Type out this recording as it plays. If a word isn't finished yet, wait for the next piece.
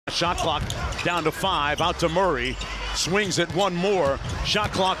Shot clock down to 5, out to Murray. Swings at one more.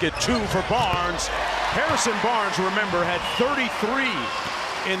 Shot clock at 2 for Barnes. Harrison Barnes, remember, had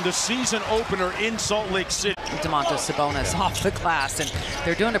 33 in the season opener in Salt Lake City. Domantas Sabonis off the glass, and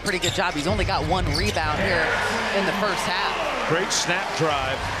they're doing a pretty good job. He's only got 1 rebound here in the first half. Great snap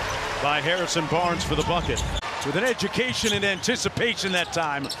drive by Harrison Barnes for the bucket. With an education and anticipation that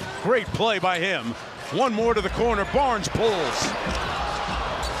time. Great play by him. One more to the corner. Barnes pulls.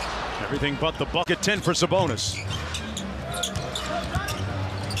 Everything but the bucket. 10 for Sabonis.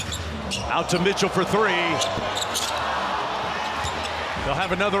 Out to Mitchell for 3. They'll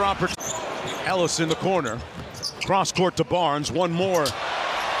have another opportunity. Ellis in the corner. Cross court to Barnes. One more.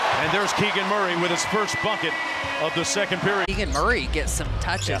 And there's Keegan Murray with his first bucket of the second period. Keegan Murray gets some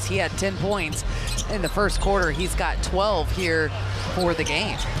touches. He had 10 points in the first quarter. He's got 12 here for the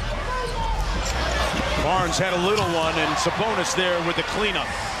game. Barnes had a little one, and Sabonis there with the cleanup.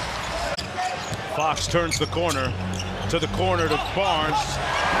 Fox turns the corner to Barnes.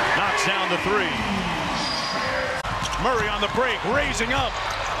 Knocks down the 3. Murray on the break, raising up.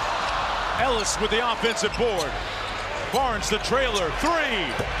 Ellis with the offensive board. Barnes the trailer, 3.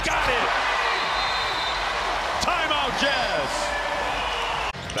 Got it! Timeout, Jazz!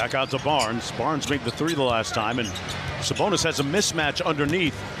 Back out to Barnes. Barnes made the 3 the last time, and Sabonis has a mismatch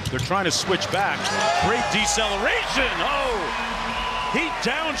underneath. They're trying to switch back. Great deceleration. Oh! He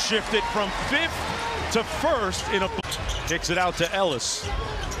downshifted from 5th to 1st in a... Kicks it out to Ellis.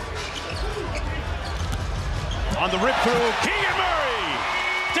 On the rip through, Keegan Murray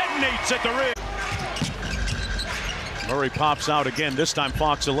detonates at the rim. Murray pops out again. This time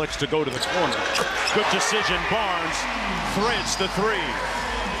Fox elects to go to the corner. Good decision. Barnes threads the 3.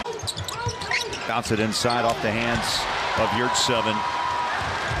 Bounce it inside off the hands of Yurtseven.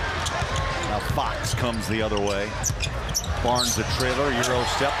 Now Fox comes the other way. Barnes the trailer, Euro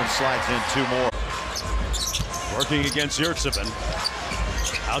step, and slides in 2 more. Working against Yurtseven.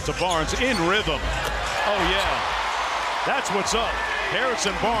 Out to Barnes in rhythm. Oh yeah, that's what's up.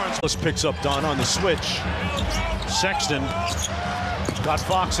 Harrison Barnes picks up Dunn on the switch. Sexton got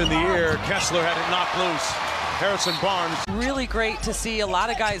Fox in the air. Kessler had it knocked loose. Harrison Barnes. Really great to see a lot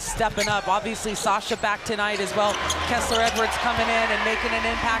of guys stepping up. Obviously, Sasha back tonight as well. Kessler Edwards coming in and making an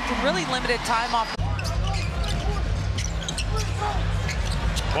impact in really limited time off.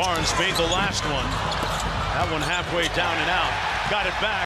 Barnes made the last one. That one halfway down and out. Got it back.